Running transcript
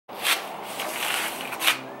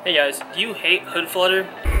Hey guys, do you hate hood flutter?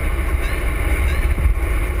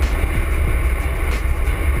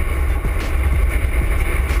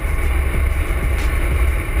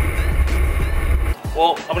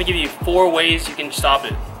 Well, I'm going to give you 4 ways you can stop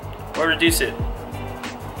it or reduce it.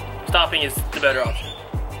 Stopping is the better option.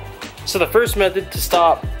 So the first method to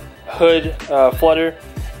stop hood flutter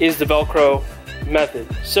is the Velcro method.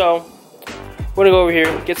 So we're gonna go over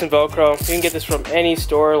here, get some Velcro. You can get this from any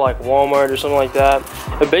store like Walmart or something like that.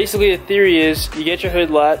 But basically the theory is you get your hood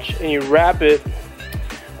latch and you wrap it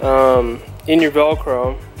in your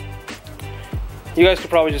Velcro. You guys could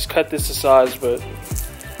probably just cut this to size, but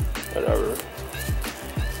whatever.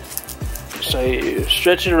 So you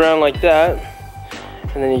stretch it around like that,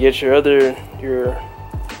 and then you get your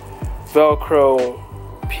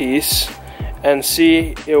Velcro piece, and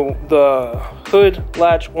see the hood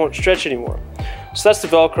latch won't stretch anymore. So that's the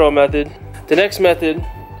Velcro method. The next method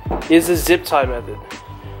is the zip tie method.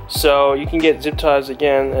 So you can get zip ties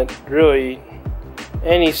again at really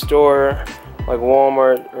any store like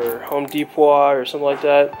Walmart or Home Depot or something like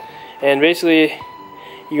that. And basically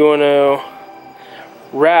you want to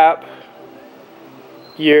wrap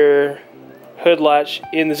your hood latch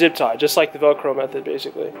in the zip tie, just like the Velcro method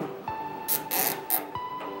basically.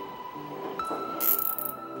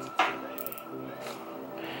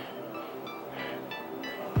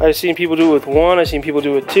 I've seen people do it with 1, I've seen people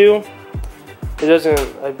do it with 2. It doesn't,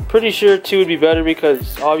 I'm pretty sure 2 would be better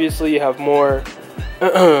because obviously you have more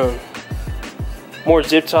more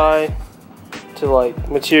zip tie to like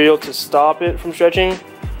material to stop it from stretching.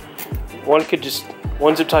 One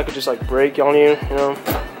zip tie could just like break on you, you know.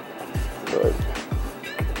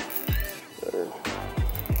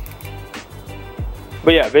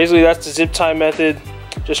 But yeah, basically that's the zip tie method.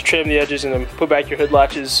 Just trim the edges and then put back your hood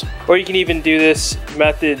latches. Or you can even do this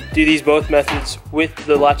method, do these both methods with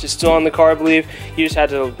the latches still on the car, I believe. You just had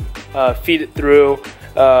to feed it through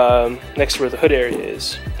next to where the hood area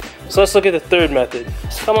is. So let's look at the third method.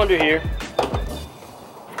 Let's come under here.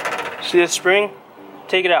 See this spring?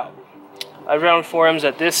 Take it out. I've read on forums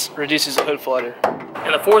that this reduces the hood flutter.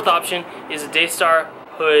 And the fourth option is the Daystar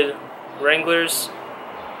hood Wranglers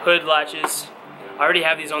hood latches. I already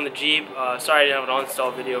have these on the Jeep. Sorry I didn't have an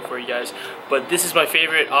on-install video for you guys, but this is my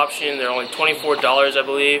favorite option. They're only $24, I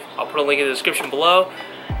believe. I'll put a link in the description below.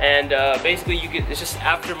 And basically, it's just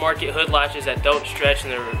aftermarket hood latches that don't stretch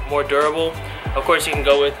and they're more durable. Of course, you can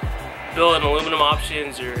go with billet and aluminum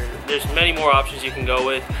options, or there's many more options you can go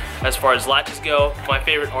with as far as latches go. My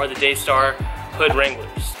favorite are the Daystar hood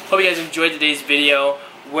Wranglers. Hope you guys enjoyed today's video.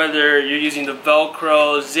 Whether you're using the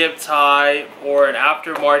Velcro, zip tie, or an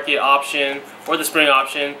aftermarket option, or the spring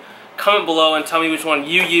option, comment below and tell me which one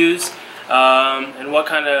you use, and what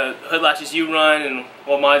kind of hood latches you run, and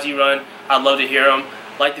what mods you run. I'd love to hear them.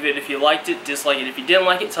 Like the video if you liked it, dislike it if you didn't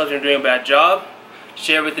like it, tell me you're doing a bad job.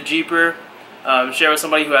 Share with the Jeeper, share with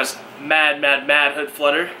somebody who has mad hood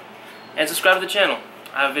flutter, and subscribe to the channel.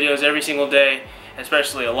 I have videos every single day,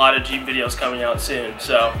 especially a lot of Jeep videos coming out soon,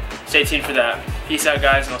 so stay tuned for that. Peace out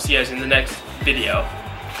guys, and I'll see you guys in the next video.